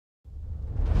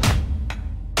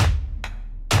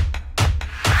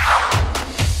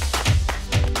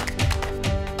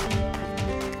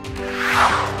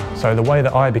So the way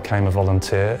that I became a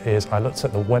volunteer is I looked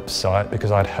at the website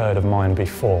because I'd heard of Mind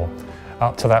before.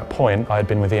 Up to that point, I had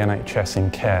been with the NHS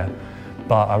in care,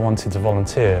 but I wanted to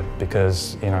volunteer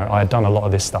because, you know, I had done a lot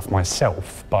of this stuff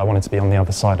myself, but I wanted to be on the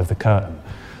other side of the curtain.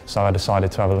 So I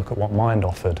decided to have a look at what Mind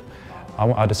offered.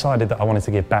 I decided that I wanted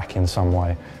to give back in some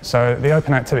way. So the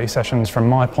open activity sessions, from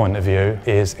my point of view,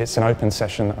 is it's an open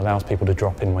session that allows people to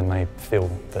drop in when they feel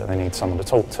that they need someone to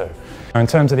talk to. In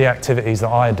terms of the activities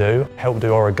that I do, help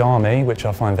do origami, which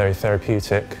I find very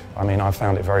therapeutic. I mean, I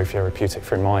found it very therapeutic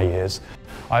through my years.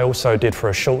 I also did for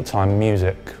a short time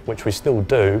music, which we still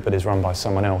do, but is run by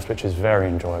someone else, which is very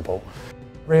enjoyable.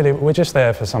 Really, we're just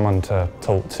there for someone to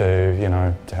talk to, you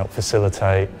know, to help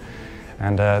facilitate,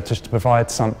 and just to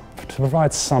provide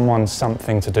someone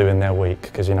something to do in their week,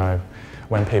 because, you know,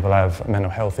 when people have mental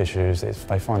health issues,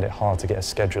 they find it hard to get a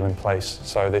schedule in place,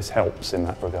 so this helps in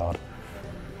that regard.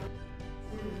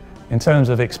 In terms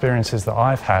of experiences that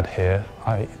I've had here,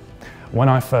 when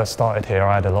I first started here,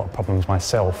 I had a lot of problems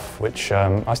myself, which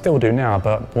I still do now,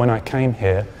 but when I came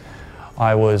here,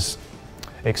 I was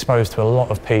exposed to a lot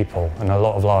of people and a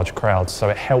lot of large crowds, so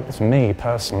it helped me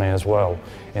personally as well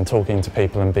in talking to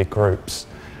people in big groups.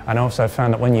 And I also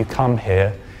found that when you come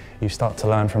here, you start to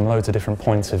learn from loads of different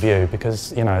points of view,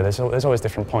 because, you know, there's always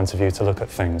different points of view to look at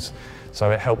things, so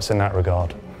it helps in that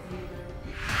regard.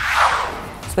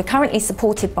 So we're currently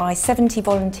supported by 70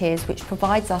 volunteers, which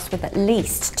provides us with at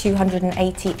least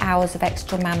 280 hours of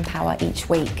extra manpower each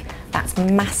week. That's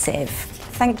massive.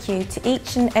 Thank you to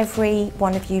each and every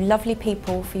one of you lovely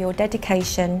people for your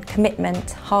dedication,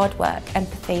 commitment, hard work,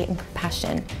 empathy and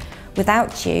compassion.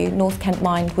 Without you, North Kent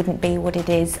Mind wouldn't be what it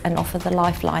is and offer the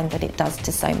lifeline that it does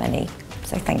to so many.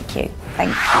 So thank you, thank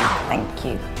you, thank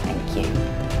you, thank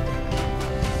you.